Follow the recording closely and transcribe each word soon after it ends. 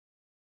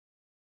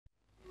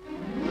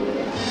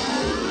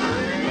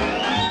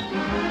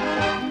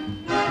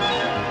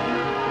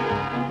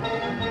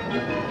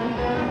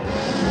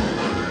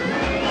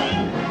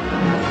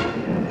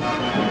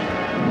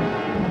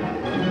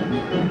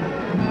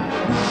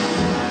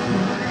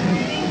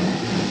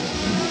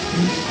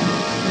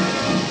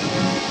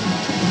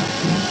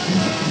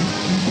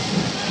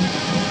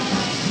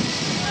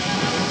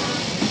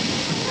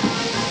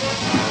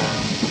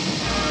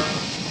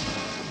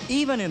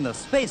Even in the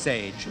space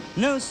age,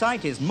 no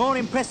sight is more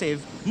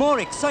impressive, more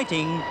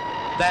exciting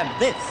than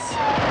this.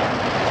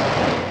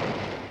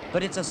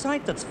 But it's a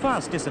sight that's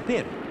fast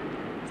disappearing,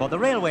 for the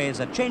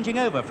railways are changing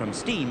over from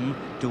steam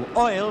to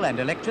oil and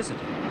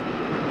electricity.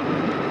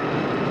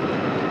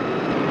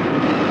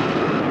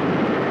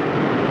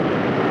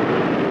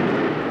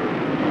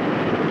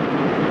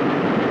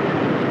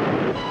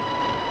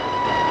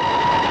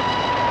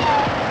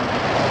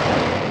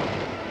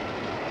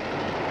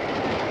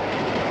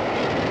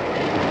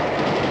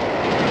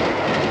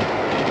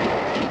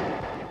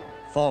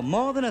 For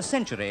more than a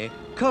century,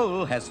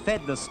 coal has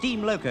fed the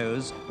steam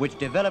locos which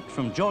developed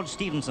from George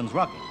Stephenson's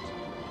rocket.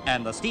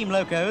 And the steam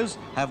locos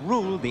have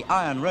ruled the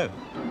Iron Road.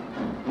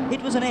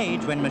 It was an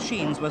age when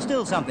machines were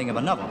still something of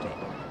a novelty.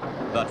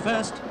 But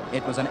first,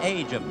 it was an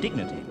age of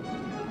dignity.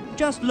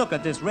 Just look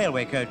at this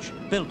railway coach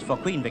built for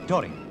Queen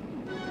Victoria.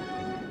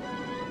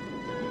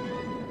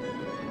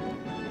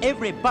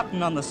 Every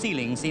button on the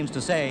ceiling seems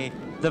to say,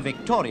 the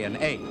Victorian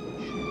age.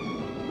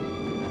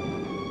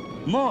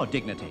 More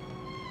dignity.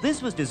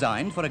 This was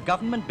designed for a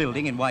government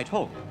building in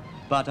Whitehall,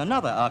 but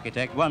another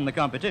architect won the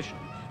competition,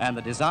 and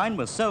the design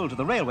was sold to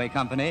the railway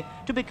company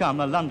to become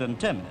a London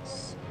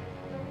terminus.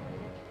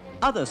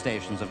 Other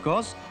stations, of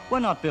course, were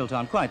not built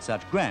on quite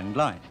such grand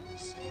lines.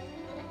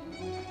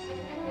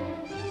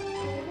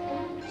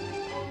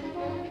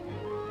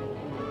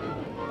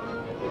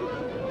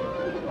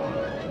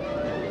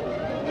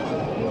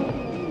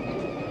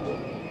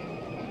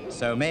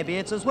 So maybe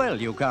it's as well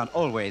you can't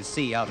always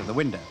see out of the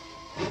window.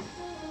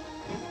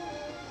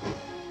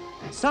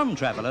 Some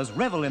travellers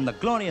revel in the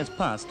glorious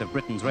past of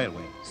Britain's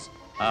railways.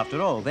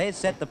 After all, they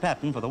set the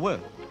pattern for the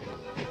world.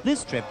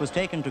 This trip was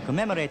taken to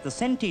commemorate the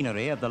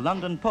centenary of the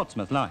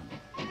London-Portsmouth line.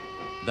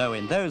 Though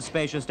in those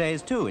spacious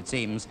days too, it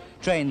seems,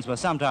 trains were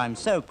sometimes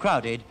so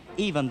crowded,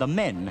 even the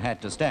men had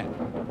to stand.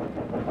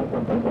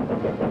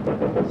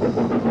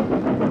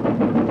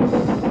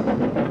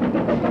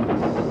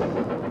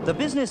 The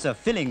business of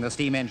filling the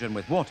steam engine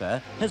with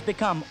water has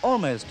become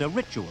almost a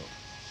ritual.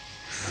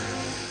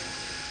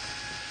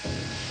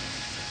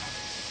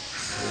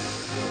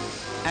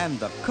 And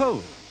the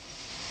coal.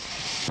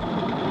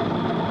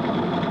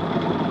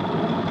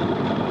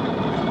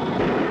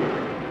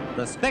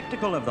 The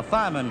spectacle of the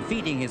fireman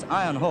feeding his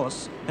iron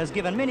horse has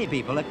given many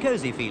people a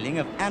cosy feeling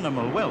of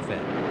animal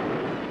welfare.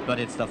 But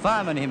it's the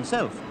fireman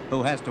himself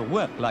who has to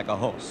work like a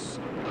horse.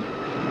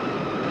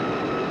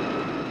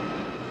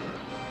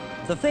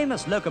 The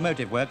famous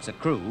locomotive works at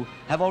Crewe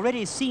have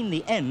already seen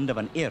the end of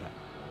an era.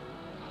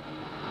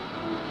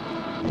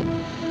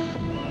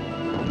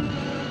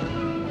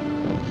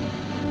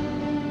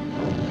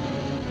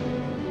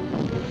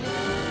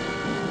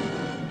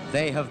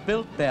 They have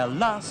built their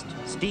last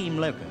steam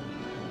loco.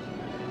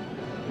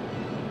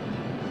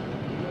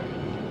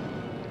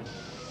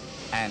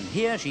 And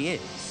here she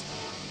is.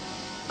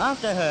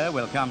 After her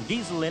will come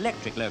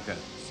diesel-electric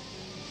locos.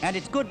 And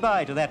it's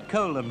goodbye to that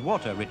coal and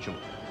water ritual.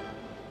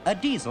 A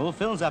diesel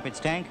fills up its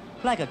tank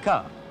like a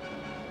car.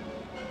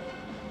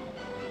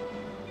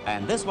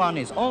 And this one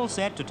is all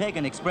set to take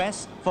an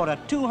express for a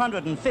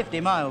 250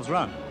 miles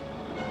run.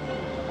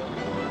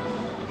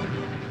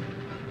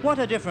 What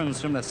a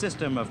difference from the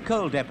system of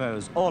coal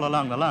depots all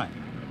along the line.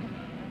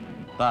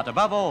 But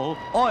above all,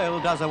 oil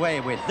does away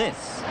with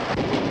this.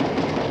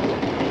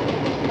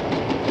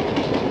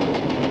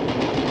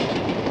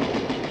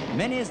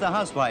 Many's the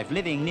housewife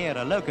living near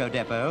a loco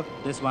depot,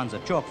 this one's a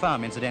chalk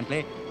farm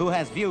incidentally, who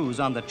has views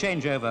on the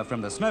changeover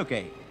from the smoke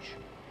age.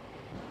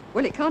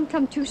 Well, it can't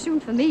come too soon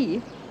for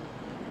me.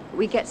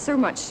 We get so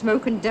much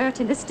smoke and dirt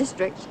in this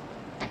district.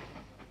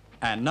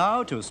 And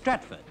now to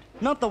Stratford.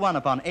 Not the one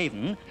upon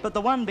Avon, but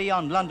the one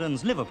beyond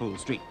London's Liverpool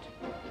Street.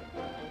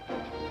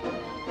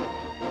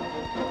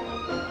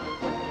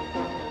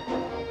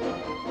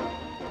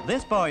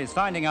 This boy is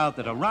finding out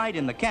that a ride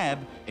in the cab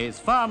is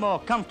far more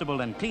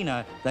comfortable and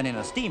cleaner than in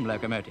a steam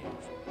locomotive.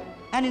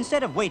 And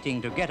instead of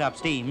waiting to get up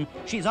steam,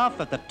 she's off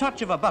at the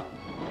touch of a button,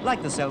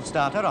 like the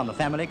self-starter on the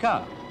family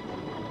car.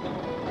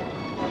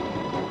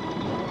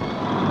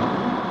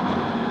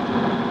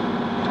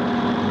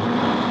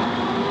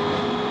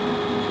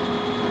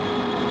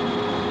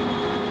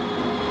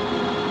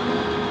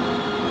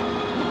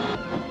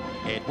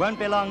 It won't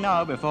be long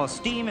now before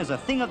steam is a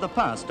thing of the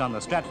past on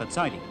the Stratford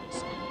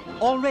sidings.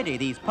 Already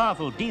these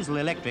powerful diesel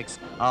electrics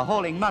are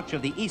hauling much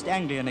of the East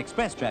Anglian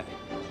express traffic.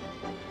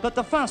 But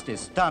the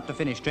fastest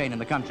start-to-finish train in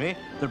the country,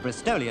 the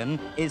Bristolian,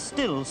 is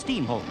still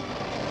steam-hauled.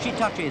 She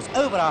touches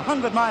over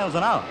 100 miles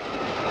an hour.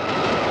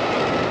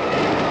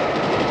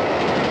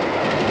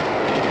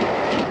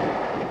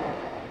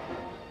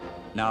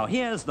 Now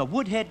here's the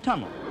Woodhead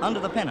Tunnel under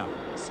the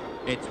Pennines.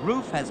 Its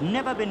roof has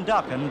never been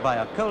darkened by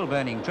a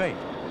coal-burning train.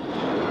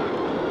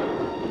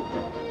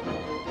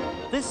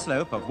 This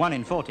slope of 1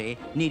 in 40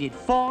 needed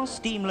 4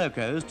 steam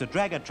locos to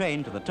drag a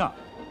train to the top.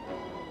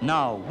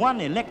 Now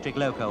one electric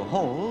loco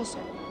hauls,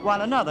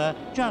 while another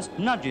just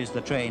nudges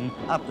the train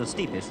up the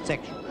steepest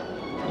section.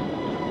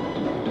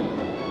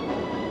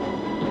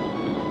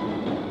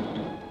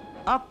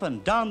 Up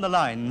and down the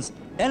lines,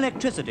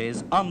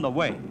 electricity's on the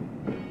way.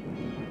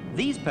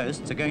 These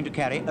posts are going to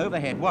carry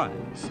overhead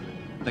wires.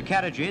 The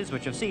carriages,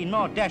 which have seen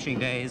more dashing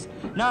days,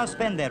 now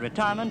spend their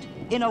retirement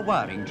in a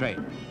wiring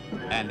train.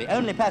 And the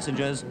only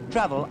passengers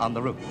travel on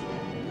the roof.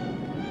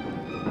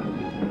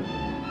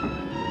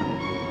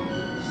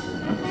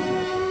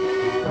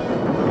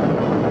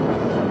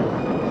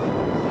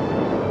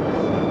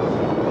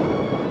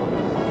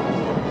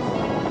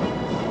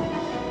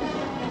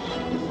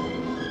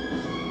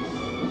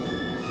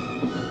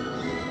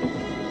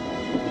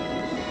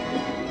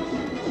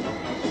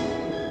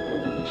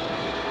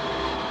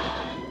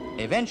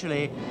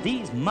 Eventually,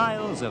 these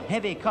miles of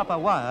heavy copper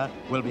wire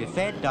will be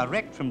fed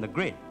direct from the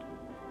grid.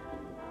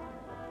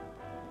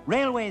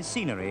 Railway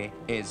scenery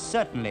is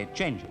certainly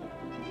changing.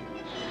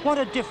 What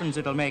a difference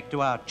it'll make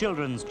to our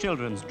children's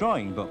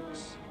drawing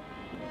books.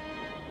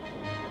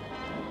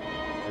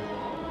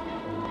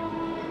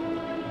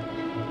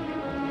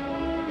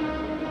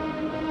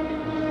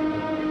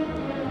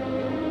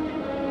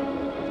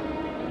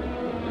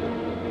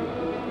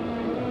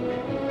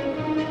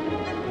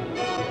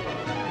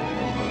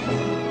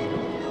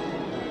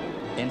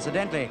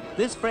 Incidentally,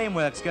 this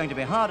framework's going to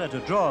be harder to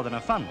draw than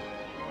a funnel.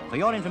 For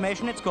your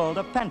information, it's called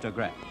a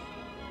pantograph.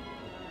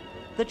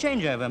 The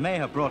changeover may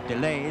have brought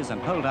delays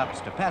and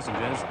hold-ups to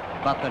passengers,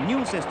 but the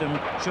new system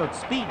should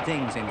speed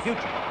things in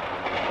future.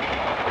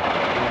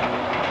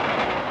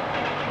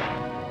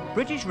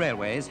 British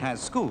Railways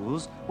has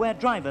schools where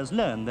drivers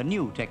learn the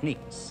new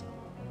techniques.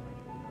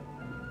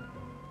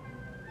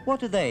 What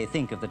do they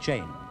think of the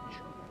change?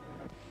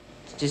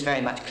 It's just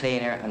very much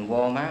cleaner and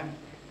warmer,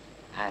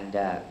 and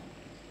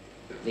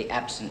the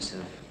absence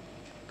of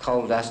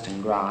coal dust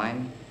and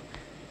grime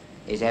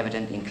is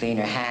evident in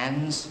cleaner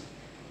hands,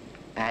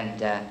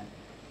 and it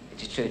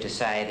is true to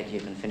say that you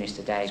can finish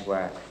the day's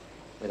work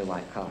with a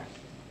white collar.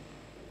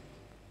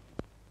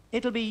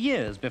 It'll be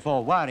years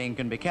before wiring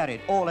can be carried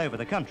all over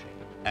the country,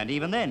 and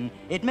even then,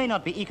 it may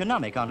not be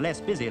economic on less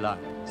busy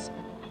lines.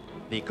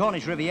 The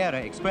Cornish Riviera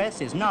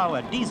Express is now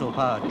a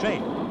diesel-powered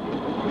train.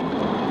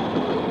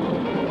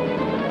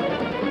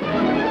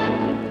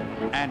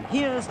 And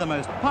here's the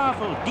most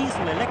powerful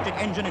diesel-electric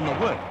engine in the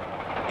world.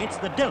 It's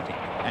the Deltic,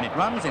 and it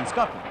runs in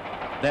Scotland.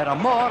 There are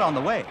more on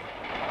the way.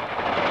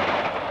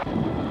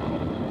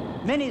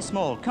 Many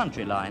small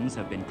country lines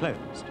have been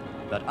closed,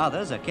 but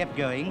others are kept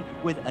going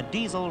with a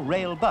diesel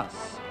rail bus.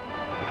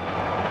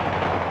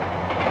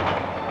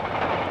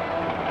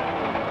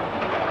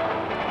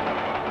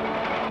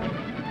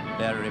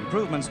 There are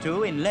improvements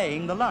too in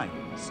laying the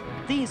lines.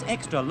 These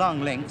extra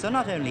long lengths are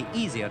not only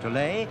easier to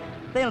lay,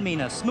 they'll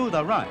mean a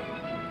smoother ride,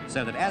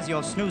 so that as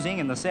you're snoozing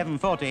in the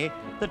 740,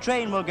 the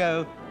train will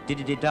go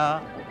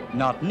di-di-di-da,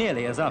 not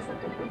nearly as often.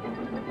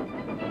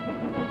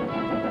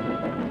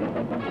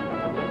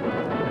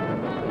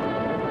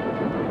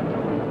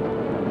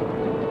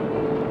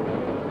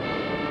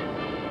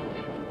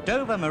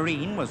 Dover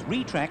Marine was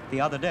retracked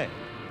the other day.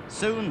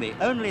 Soon the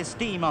only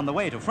steam on the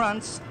way to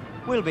France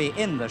will be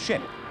in the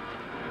ship.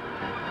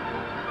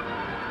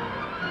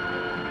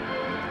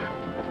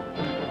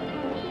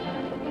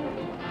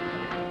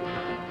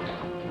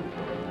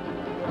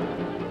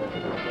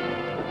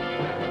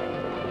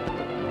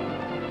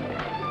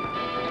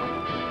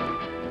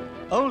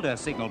 Older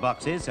signal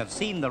boxes have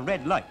seen the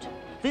red light.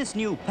 This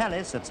new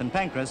palace at St.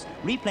 Pancras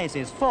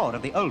replaces 4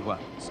 of the old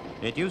ones.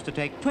 It used to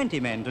take 20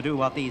 men to do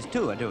what these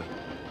 2 are doing.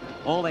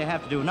 All they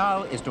have to do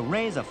now is to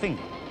raise a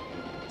finger.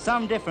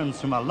 Some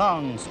difference from a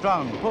long,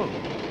 strong pull.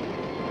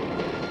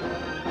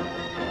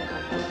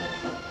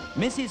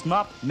 Mrs.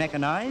 Mop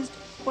mechanized?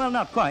 Well,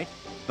 not quite,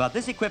 but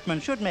this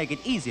equipment should make it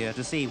easier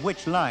to see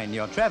which line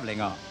you're traveling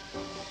on.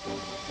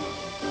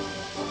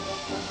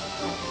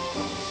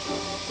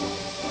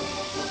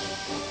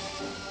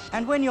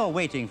 And when you're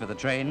waiting for the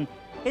train,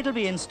 it'll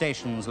be in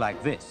stations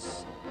like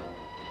this.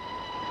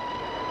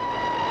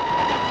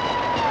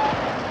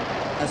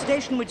 A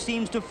station which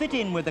seems to fit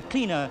in with the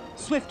cleaner,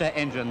 swifter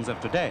engines of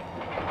today.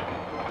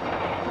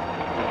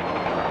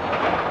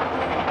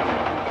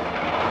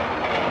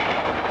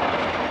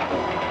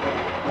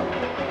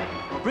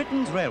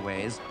 Britain's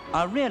railways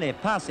are really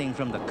passing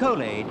from the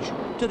coal age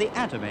to the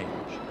atom age,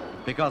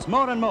 because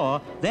more and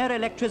more their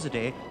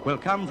electricity will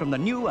come from the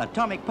new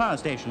atomic power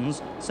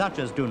stations such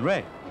as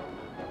Dounreay.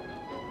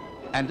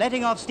 And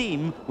letting off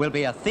steam will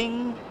be a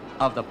thing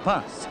of the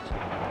past.